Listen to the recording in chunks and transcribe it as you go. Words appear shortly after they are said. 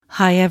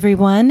Hi,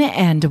 everyone,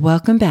 and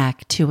welcome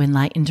back to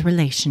Enlightened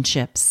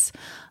Relationships.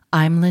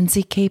 I'm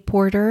Lindsay K.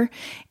 Porter,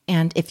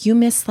 and if you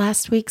missed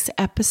last week's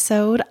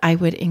episode, I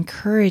would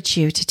encourage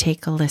you to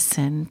take a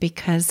listen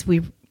because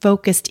we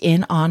focused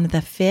in on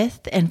the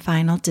fifth and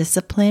final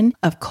discipline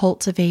of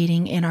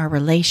cultivating in our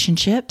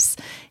relationships,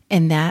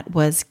 and that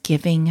was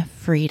giving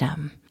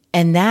freedom.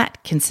 And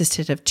that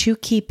consisted of two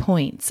key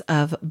points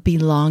of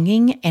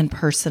belonging and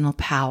personal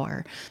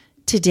power.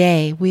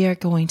 Today, we are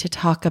going to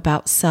talk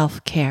about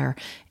self-care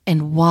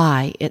and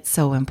why it's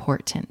so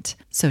important.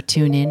 So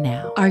tune in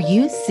now. Are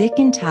you sick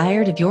and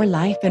tired of your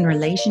life and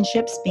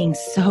relationships being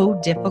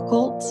so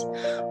difficult,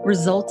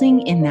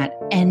 resulting in that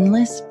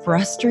endless,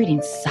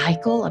 frustrating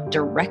cycle of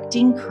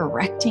directing,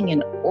 correcting,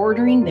 and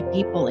ordering the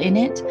people in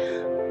it,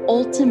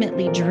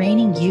 ultimately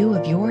draining you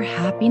of your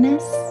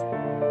happiness?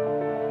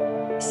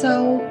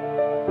 So,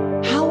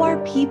 how are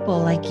people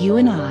like you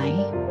and I,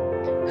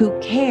 who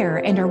care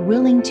and are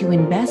willing to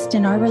invest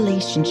in our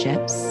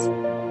relationships,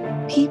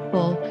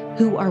 people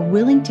who are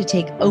willing to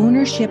take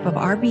ownership of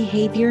our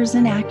behaviors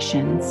and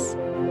actions,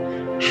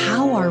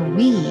 how are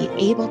we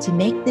able to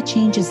make the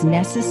changes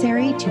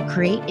necessary to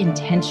create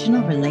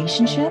intentional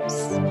relationships?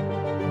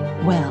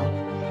 Well,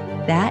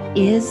 that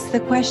is the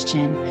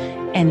question,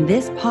 and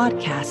this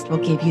podcast will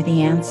give you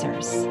the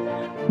answers.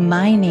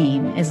 My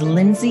name is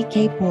Lindsay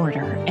K.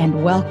 Porter,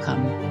 and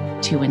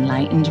welcome to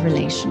Enlightened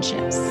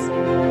Relationships.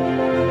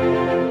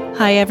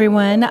 Hi,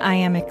 everyone. I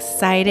am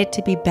excited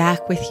to be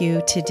back with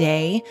you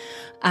today.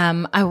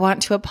 I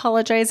want to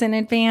apologize in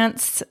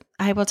advance.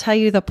 I will tell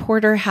you the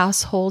Porter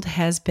household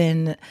has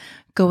been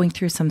going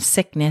through some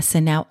sickness,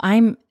 and now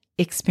I'm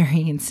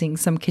experiencing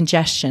some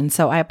congestion.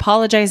 So I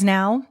apologize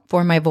now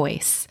for my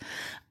voice.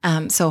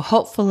 So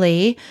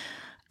hopefully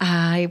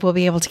I will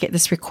be able to get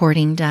this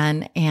recording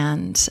done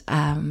and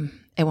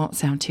it won't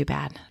sound too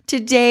bad.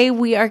 Today,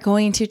 we are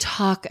going to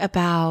talk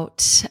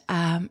about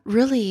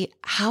really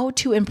how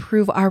to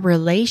improve our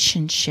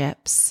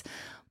relationships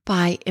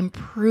by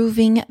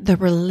improving the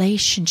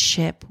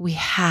relationship we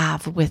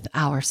have with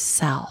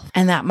ourselves.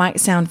 And that might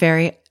sound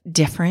very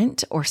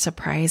different or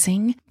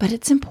surprising, but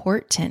it's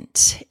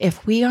important.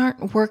 If we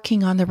aren't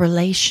working on the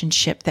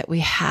relationship that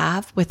we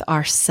have with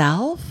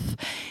ourselves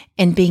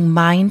and being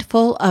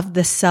mindful of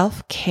the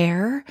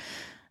self-care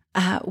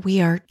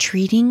we are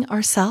treating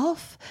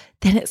ourselves,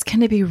 then it's going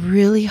to be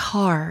really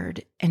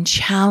hard and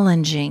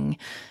challenging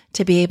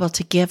to be able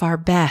to give our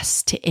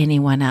best to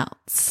anyone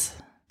else.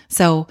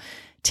 So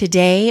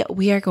today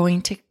we are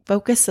going to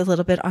focus a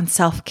little bit on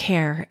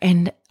self-care,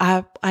 and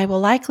I will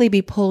likely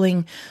be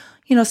pulling,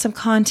 some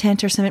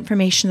content or some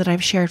information that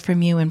I've shared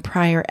from you in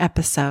prior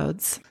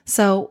episodes.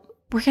 So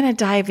we're going to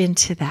dive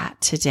into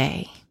that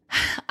today.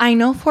 I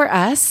know for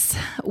us,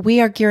 we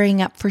are gearing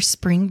up for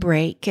spring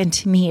break. And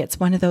to me, it's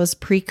one of those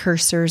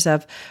precursors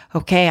of,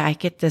 okay, I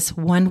get this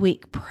 1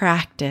 week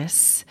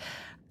practice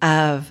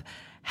of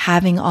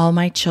having all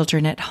my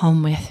children at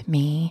home with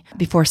me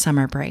before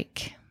summer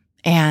break.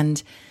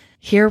 And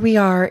here we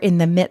are in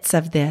the midst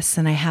of this,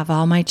 and I have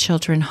all my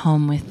children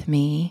home with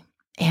me.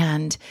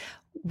 And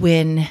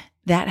when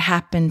that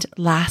happened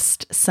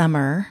last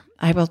summer,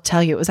 I will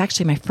tell you, it was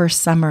actually my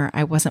first summer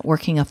I wasn't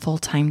working a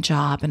full-time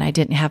job and I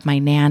didn't have my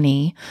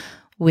nanny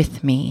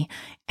with me.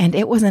 And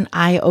it was an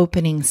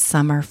eye-opening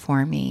summer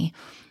for me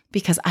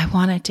because I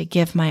wanted to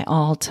give my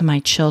all to my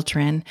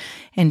children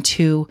and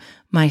to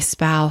my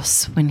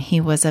spouse when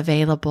he was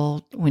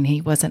available, when he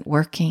wasn't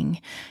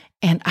working.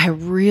 And I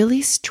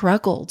really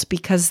struggled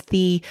because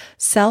the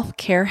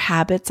self-care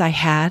habits I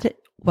had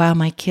while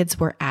my kids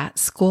were at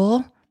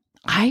school,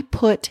 I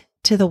put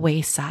to the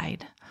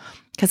wayside,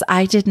 because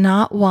I did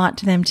not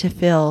want them to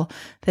feel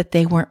that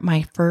they weren't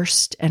my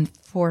first and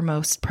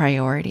foremost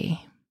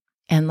priority.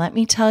 And let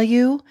me tell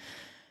you,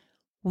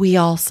 we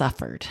all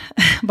suffered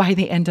by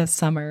the end of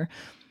summer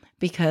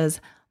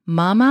because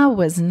Mama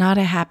was not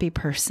a happy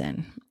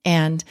person.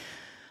 And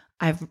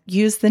I've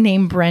used the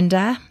name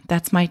Brenda.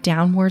 That's my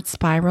downward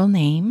spiral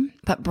name.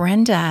 But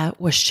Brenda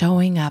was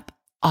showing up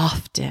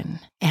often,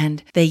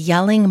 and the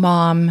yelling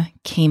mom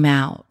came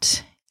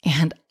out,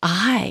 and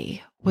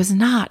I was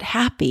not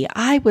happy.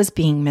 I was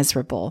being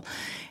miserable,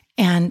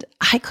 and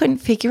I couldn't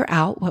figure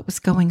out what was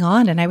going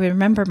on. And I would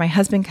remember my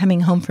husband coming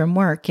home from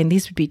work, and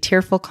these would be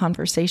tearful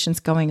conversations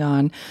going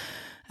on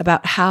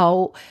about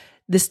how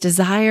this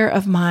desire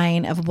of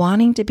mine of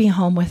wanting to be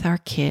home with our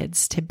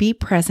kids, to be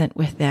present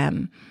with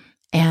them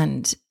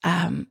and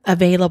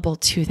available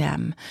to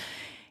them,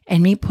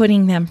 and me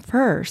putting them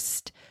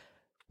first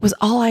was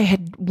all I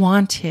had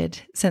wanted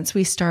since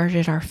we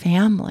started our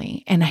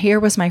family. And here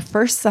was my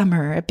first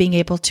summer of being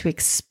able to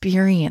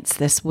experience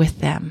this with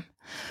them.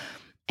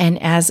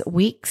 And as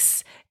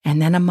weeks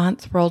and then a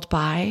month rolled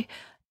by,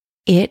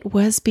 it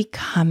was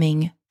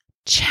becoming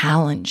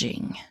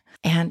challenging.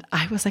 And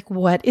I was like,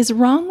 what is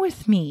wrong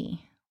with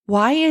me?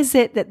 Why is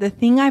it that the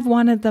thing I've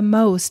wanted the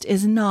most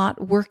is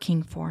not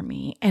working for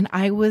me? And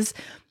I was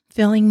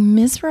feeling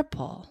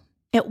miserable.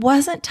 It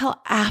wasn't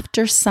till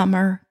after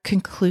summer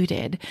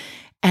concluded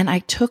And I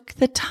took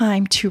the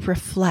time to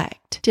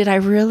reflect. Did I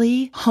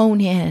really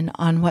hone in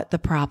on what the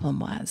problem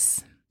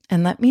was?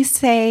 And let me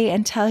say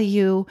and tell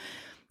you,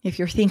 if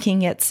you're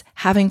thinking it's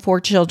having 4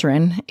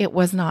 children, it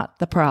was not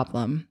the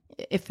problem.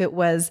 If it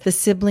was the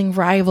sibling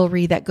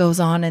rivalry that goes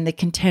on and the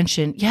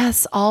contention,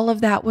 yes, all of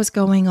that was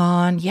going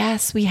on.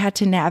 Yes, we had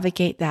to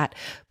navigate that,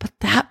 but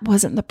that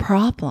wasn't the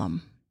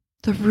problem.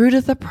 The root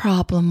of the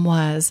problem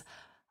was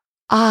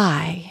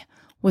I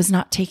was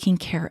not taking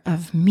care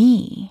of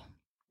me.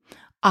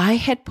 I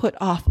had put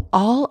off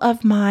all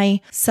of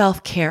my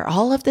self-care,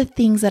 all of the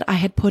things that I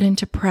had put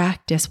into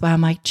practice while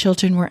my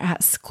children were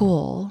at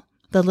school,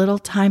 the little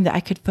time that I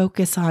could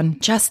focus on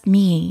just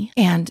me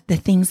and the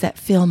things that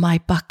fill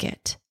my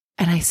bucket.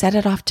 And I set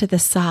it off to the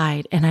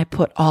side and I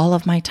put all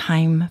of my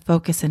time,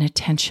 focus, and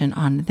attention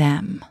on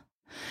them.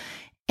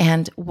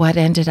 And what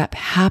ended up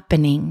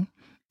happening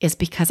is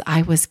because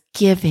I was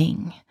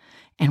giving,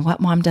 and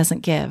what mom doesn't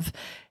give,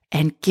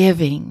 and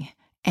giving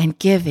and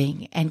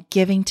giving and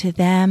giving to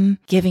them,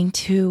 giving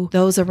to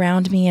those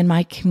around me in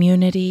my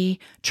community,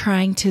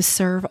 trying to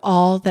serve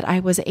all that I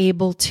was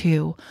able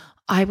to.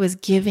 I was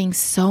giving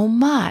so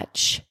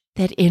much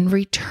that in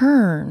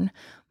return,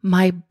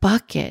 my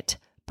bucket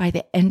by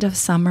the end of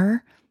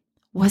summer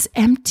was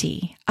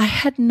empty. I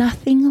had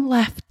nothing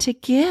left to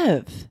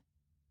give.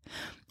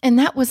 And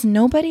that was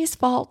nobody's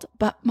fault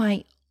but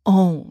my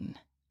own.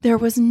 There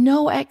was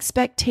no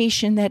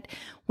expectation that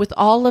with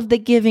all of the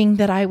giving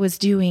that I was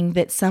doing,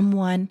 that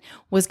someone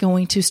was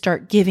going to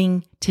start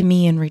giving to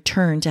me in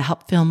return to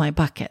help fill my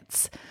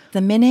buckets.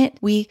 The minute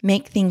we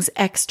make things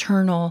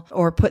external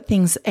or put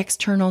things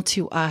external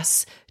to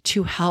us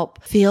to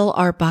help fill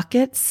our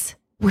buckets,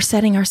 we're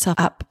setting ourselves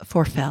up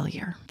for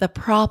failure. The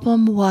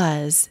problem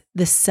was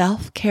the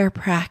self-care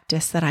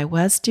practice that I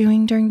was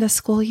doing during the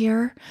school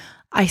year,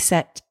 I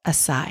set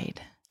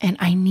aside. And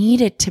I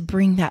needed to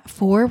bring that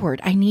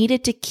forward. I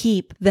needed to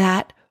keep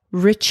that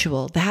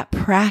ritual, that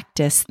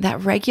practice,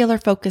 that regular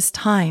focused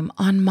time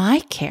on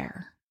my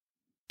care.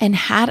 And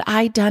had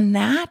I done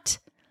that,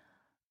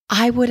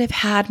 I would have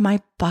had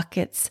my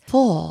buckets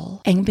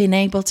full and been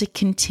able to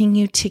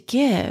continue to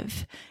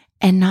give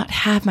and not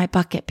have my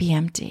bucket be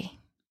empty.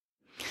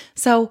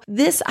 So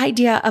this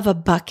idea of a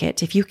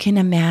bucket, if you can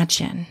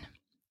imagine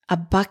a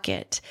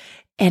bucket,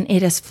 and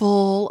it is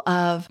full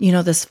of,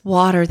 this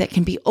water that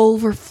can be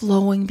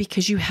overflowing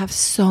because you have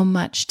so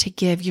much to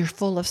give. You're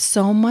full of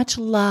so much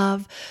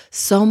love,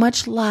 so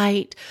much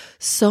light,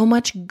 so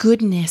much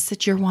goodness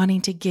that you're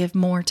wanting to give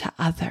more to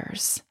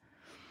others.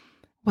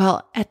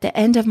 Well, at the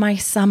end of my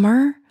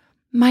summer,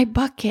 my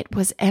bucket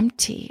was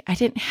empty. I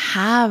didn't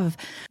have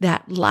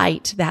that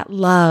light, that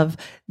love,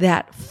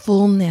 that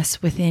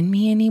fullness within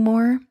me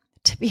anymore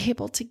to be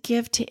able to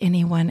give to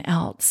anyone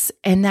else.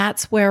 And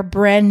that's where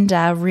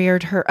Brenda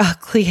reared her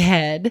ugly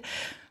head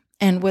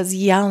and was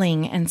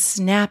yelling and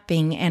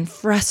snapping and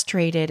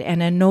frustrated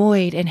and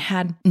annoyed and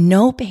had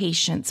no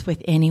patience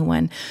with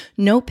anyone,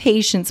 no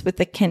patience with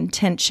the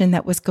contention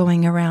that was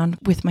going around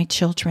with my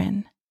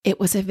children. It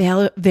was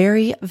a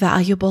very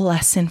valuable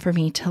lesson for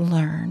me to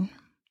learn.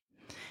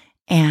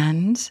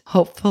 And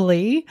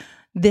hopefully,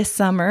 this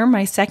summer,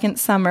 my second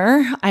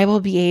summer, I will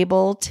be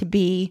able to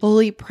be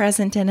fully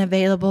present and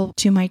available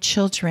to my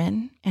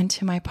children and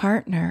to my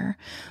partner,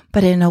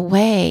 but in a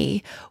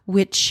way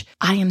which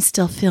I am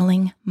still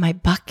filling my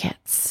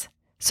buckets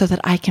so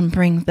that I can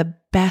bring the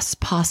best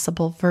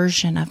possible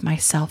version of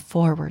myself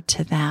forward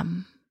to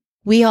them.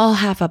 We all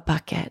have a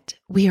bucket.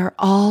 We are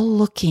all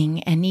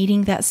looking and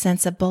needing that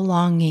sense of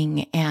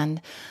belonging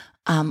and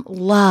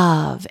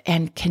love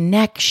and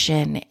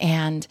connection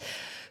and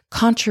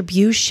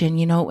contribution,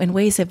 in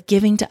ways of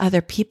giving to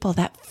other people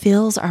that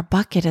fills our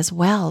bucket as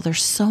well.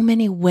 There's so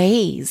many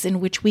ways in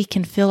which we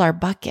can fill our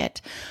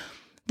bucket.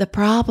 The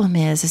problem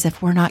is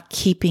if we're not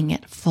keeping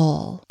it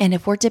full, and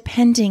if we're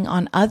depending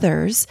on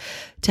others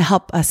to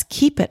help us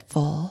keep it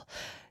full,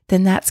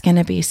 then that's going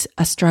to be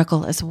a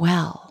struggle as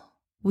well.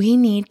 We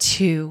need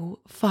to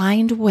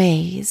find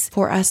ways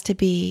for us to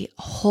be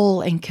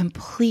whole and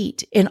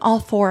complete in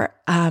all 4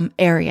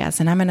 areas.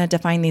 And I'm going to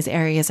define these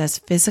areas as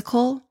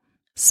physical,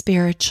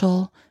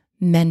 spiritual,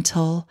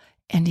 mental,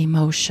 and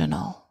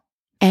emotional.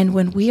 And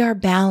when we are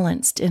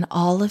balanced in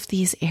all of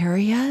these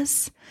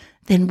areas,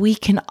 then we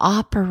can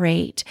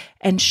operate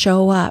and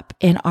show up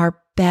in our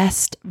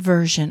best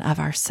version of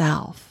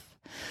ourselves.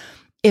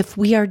 If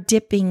we are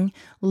dipping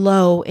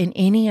low in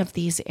any of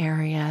these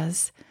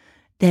areas,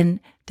 then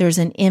there's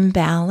an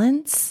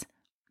imbalance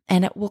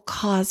and it will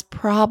cause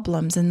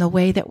problems in the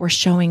way that we're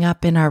showing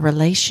up in our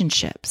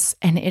relationships.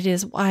 And it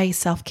is why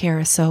self-care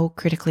is so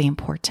critically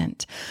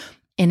important.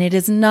 And it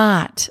is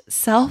not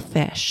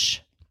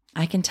selfish.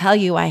 I can tell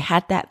you I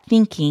had that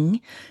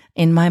thinking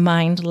in my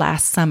mind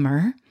last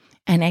summer,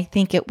 and I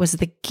think it was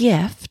the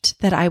gift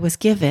that I was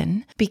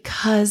given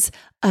because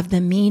of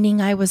the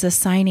meaning I was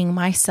assigning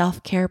my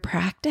self-care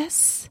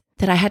practice,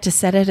 that I had to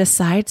set it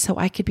aside so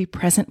I could be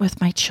present with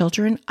my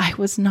children. I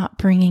was not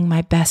bringing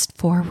my best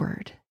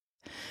forward,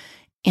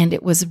 and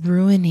it was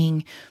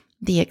ruining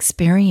the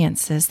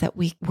experiences that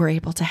we were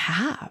able to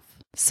have.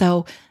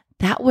 So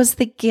That was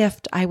the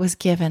gift I was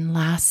given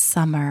last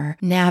summer,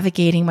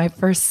 navigating my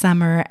first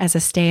summer as a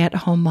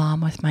stay-at-home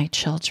mom with my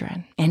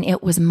children. And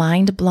it was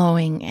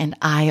mind-blowing and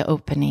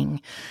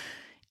eye-opening.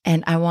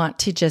 And I want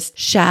to just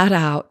shout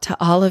out to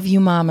all of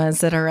you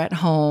mamas that are at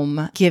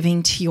home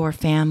giving to your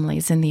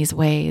families in these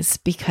ways,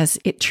 because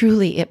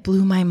it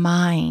blew my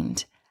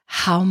mind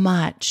how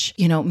much,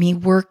 me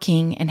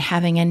working and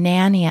having a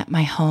nanny at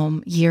my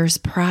home years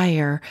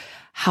prior,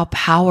 how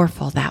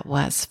powerful that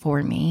was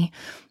for me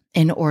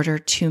in order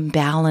to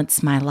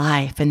balance my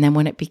life. And then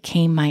when it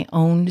became my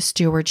own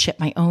stewardship,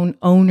 my own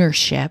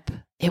ownership,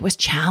 it was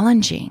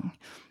challenging.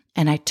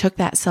 And I took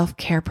that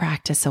self-care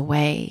practice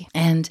away.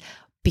 And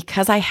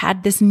because I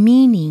had this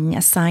meaning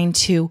assigned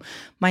to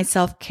my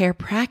self-care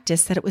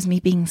practice, that it was me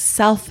being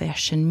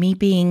selfish and me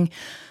being,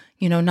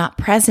 not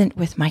present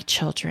with my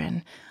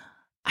children,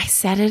 I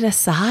set it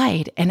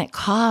aside, and it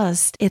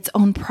caused its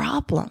own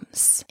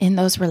problems in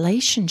those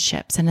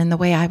relationships and in the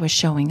way I was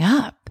showing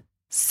up.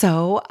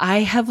 So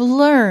I have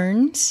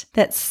learned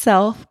that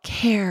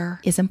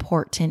self-care is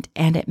important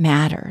and it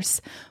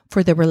matters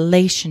for the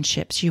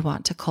relationships you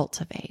want to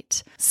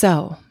cultivate.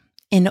 So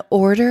in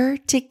order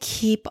to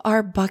keep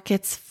our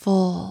buckets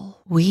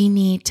full, we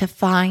need to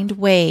find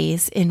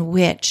ways in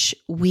which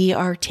we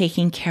are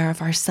taking care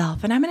of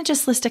ourselves. And I'm going to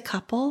just list a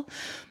couple,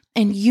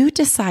 and you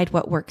decide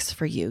what works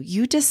for you.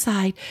 You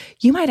decide.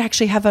 You might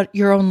actually have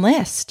your own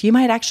list. You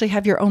might actually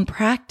have your own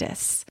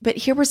practice. But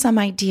here were some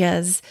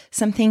ideas,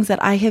 some things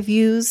that I have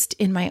used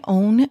in my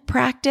own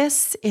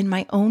practice, in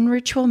my own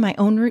ritual, my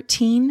own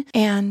routine,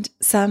 and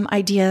some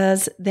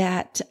ideas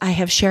that I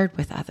have shared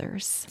with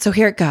others. So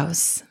here it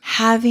goes.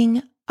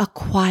 Having a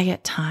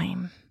quiet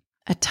time.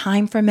 A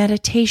time for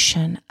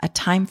meditation, a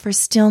time for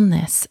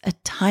stillness, a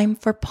time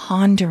for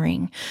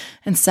pondering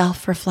and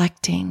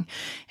self-reflecting,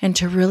 and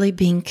to really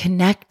being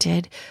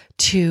connected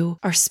to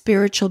our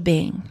spiritual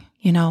being.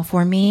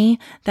 For me,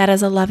 that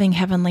is a loving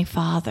Heavenly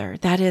Father.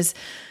 That is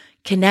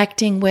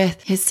connecting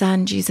with His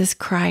Son, Jesus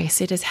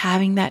Christ. It is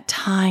having that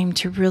time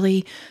to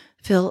really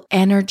feel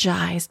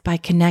energized by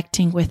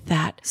connecting with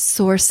that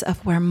source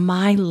of where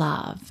my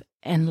love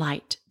and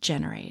light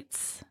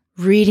generates.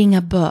 Reading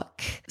a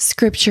book,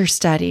 scripture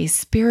study,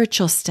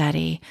 spiritual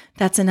study,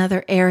 that's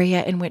another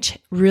area in which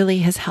really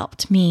has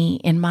helped me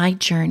in my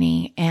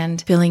journey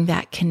and feeling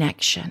that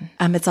connection.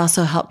 It's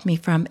also helped me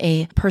from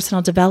a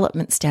personal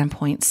development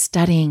standpoint,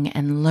 studying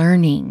and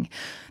learning.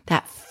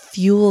 That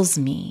fuels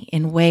me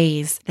in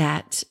ways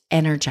that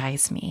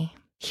energize me.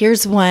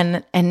 Here's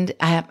one, and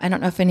I don't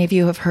know if any of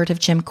you have heard of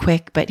Jim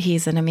Kwik, but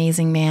he's an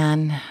amazing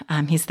man.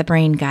 He's the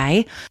brain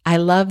guy. I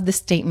love the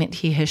statement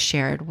he has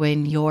shared.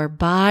 When your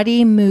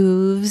body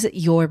moves,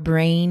 your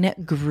brain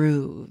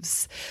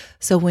grooves.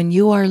 So when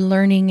you are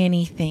learning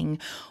anything,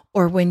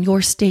 or when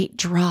your state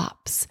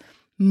drops,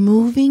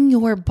 moving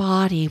your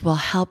body will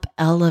help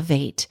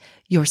elevate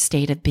your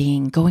state of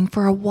being. Going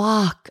for a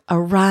walk, a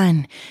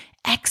run,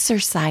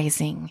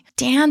 exercising,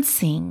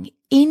 dancing,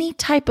 any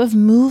type of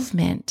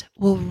movement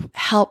will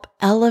help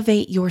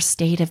elevate your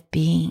state of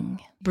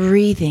being.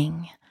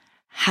 Breathing,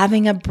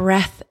 having a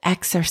breath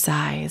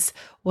exercise,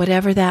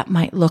 whatever that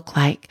might look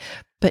like,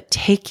 but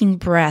taking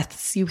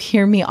breaths. You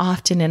hear me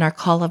often in our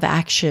call of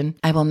action.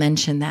 I will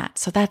mention that.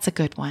 So that's a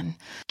good one.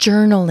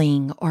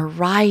 Journaling or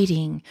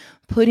writing,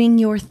 putting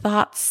your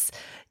thoughts,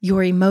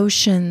 your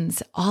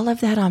emotions, all of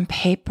that on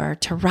paper,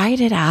 to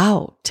write it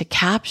out, to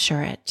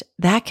capture it.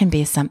 That can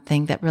be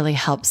something that really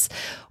helps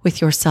with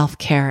your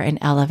self-care and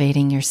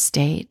elevating your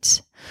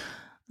state.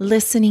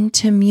 Listening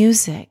to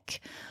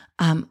music,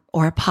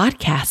 or a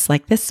podcast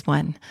like this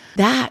one,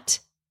 that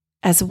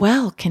as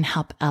well can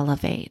help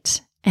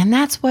elevate. And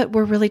that's what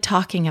we're really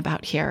talking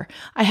about here.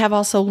 I have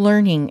also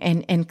learning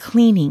and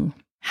cleaning.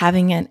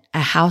 Having a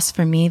house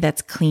for me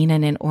that's clean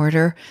and in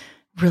order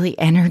really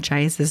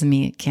energizes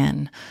me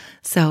again.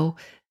 So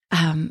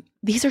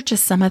these are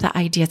just some of the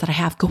ideas that I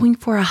have. Going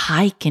for a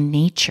hike in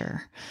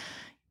nature.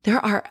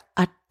 There are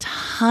a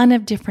ton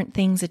of different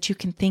things that you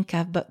can think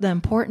of, but the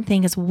important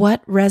thing is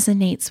what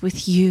resonates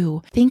with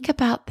you. Think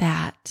about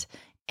that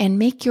and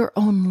make your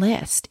own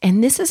list.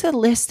 And this is a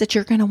list that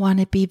you're going to want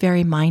to be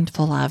very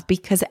mindful of,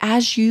 because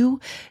as you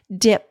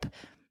dip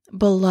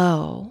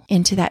below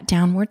into that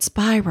downward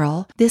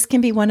spiral, this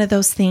can be one of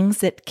those things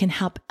that can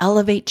help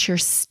elevate your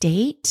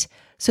state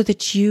so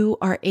that you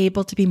are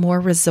able to be more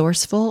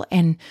resourceful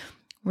and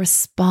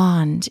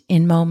respond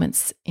in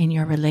moments in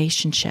your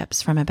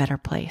relationships from a better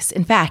place.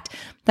 In fact,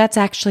 that's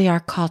actually our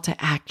call to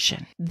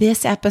action.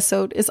 This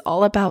episode is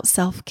all about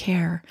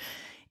self-care.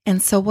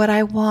 And so what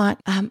I want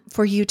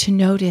for you to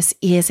notice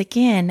is,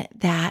 again,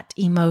 that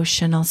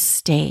emotional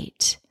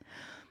state.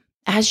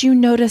 As you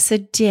notice a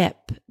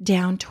dip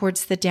down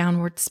towards the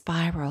downward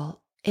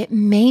spiral, it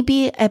may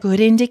be a good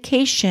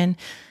indication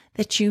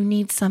that you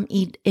need some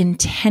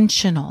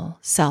intentional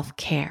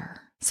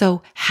self-care.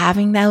 So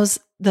having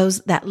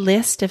that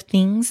list of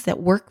things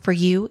that work for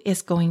you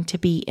is going to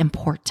be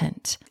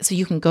important. So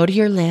you can go to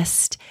your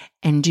list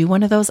and do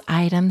one of those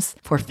items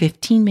for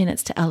 15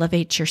 minutes to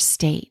elevate your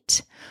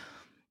state.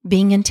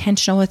 Being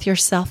intentional with your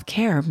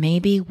self-care.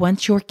 Maybe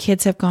once your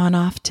kids have gone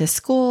off to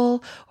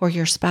school or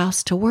your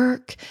spouse to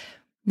work,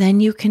 then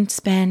you can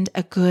spend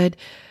a good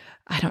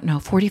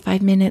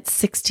 45 minutes,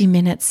 60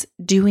 minutes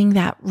doing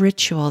that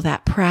ritual,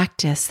 that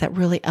practice that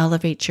really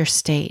elevates your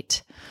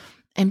state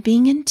and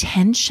being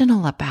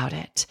intentional about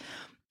it.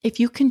 If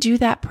you can do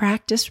that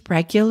practice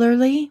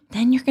regularly,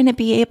 then you're going to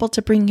be able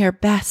to bring your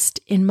best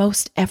in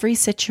most every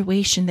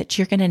situation that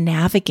you're going to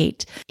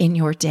navigate in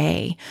your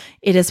day.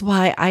 It is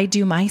why I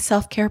do my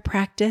self-care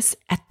practice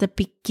at the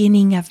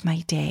beginning of my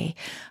day.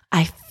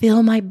 I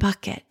fill my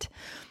bucket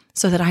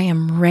so that I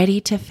am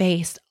ready to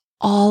face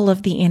all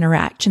of the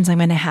interactions I'm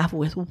going to have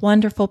with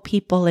wonderful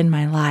people in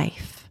my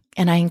life.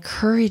 And I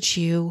encourage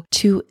you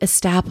to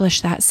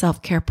establish that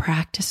self-care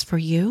practice for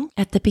you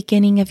at the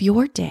beginning of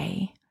your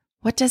day.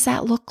 What does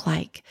that look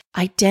like?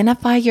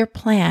 Identify your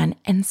plan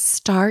and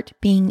start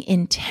being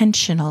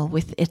intentional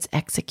with its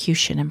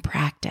execution and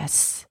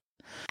practice.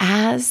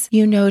 As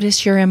you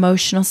notice your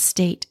emotional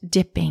state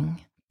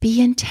dipping,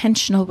 be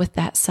intentional with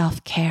that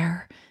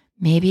self-care.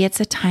 Maybe it's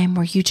a time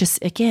where you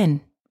just,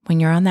 again, when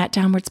you're on that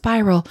downward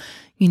spiral,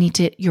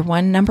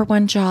 your number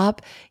one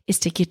job is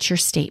to get your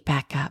state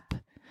back up.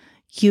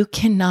 You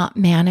cannot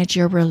manage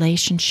your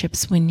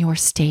relationships when your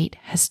state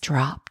has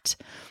dropped.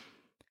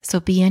 So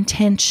be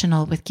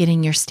intentional with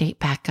getting your state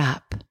back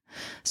up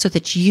so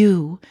that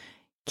you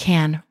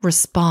can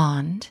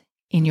respond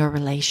in your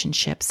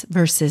relationships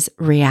versus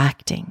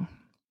reacting.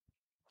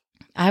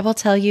 I will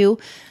tell you,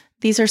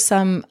 these are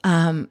some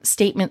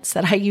statements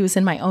that I use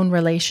in my own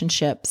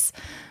relationships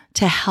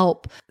to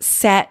help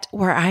set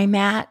where I'm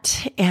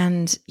at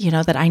and,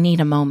 that I need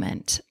a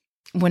moment.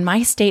 When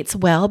my state's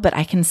well, but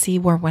I can see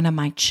where one of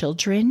my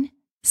children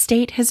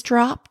state has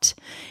dropped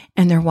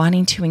and they're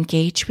wanting to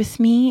engage with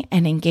me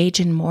and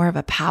engage in more of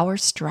a power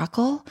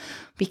struggle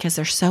because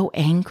they're so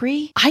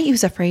angry, I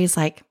use a phrase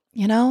like,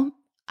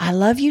 I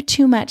love you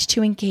too much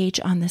to engage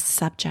on this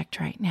subject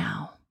right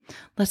now.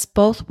 Let's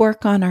both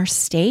work on our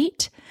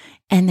state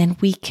and then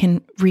we can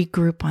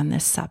regroup on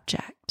this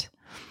subject.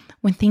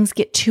 When things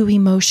get too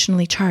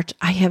emotionally charged,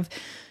 I have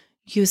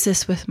used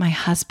this with my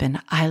husband.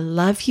 I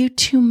love you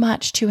too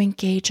much to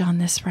engage on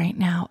this right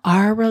now.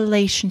 Our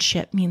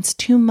relationship means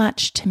too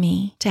much to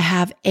me to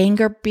have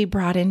anger be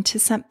brought into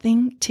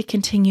something to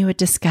continue a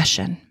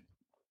discussion.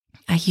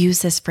 I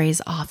use this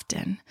phrase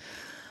often.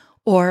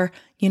 Or,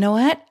 you know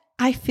what?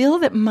 I feel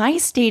that my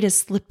state is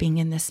slipping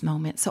in this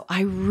moment, so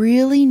I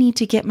really need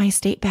to get my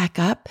state back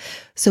up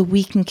so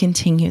we can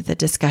continue the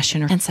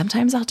discussion. And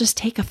sometimes I'll just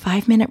take a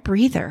 5-minute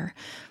breather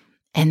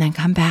and then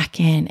come back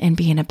in and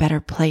be in a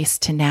better place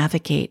to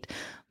navigate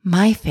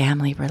my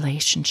family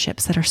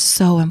relationships that are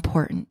so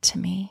important to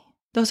me.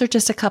 Those are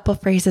just a couple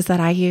phrases that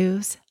I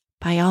use.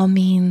 By all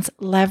means,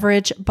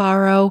 leverage,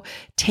 borrow,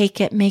 take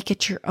it, make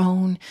it your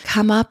own.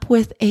 Come up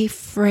with a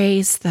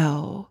phrase,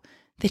 though,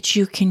 that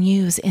you can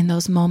use in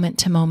those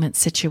moment-to-moment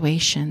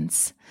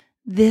situations.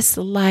 This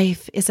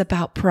life is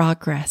about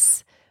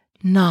progress,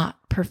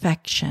 not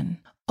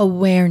perfection.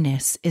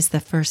 Awareness is the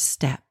first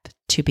step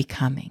to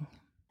becoming.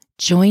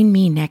 Join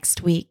me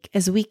next week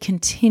as we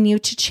continue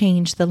to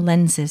change the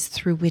lenses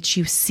through which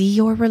you see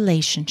your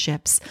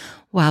relationships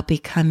while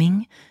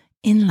becoming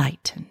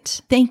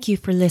enlightened. Thank you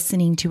for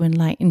listening to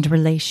Enlightened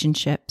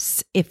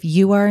Relationships. If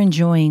you are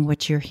enjoying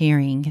what you're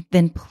hearing,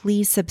 then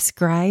please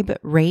subscribe,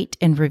 rate,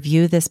 and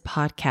review this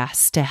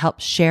podcast to help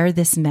share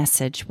this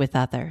message with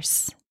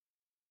others.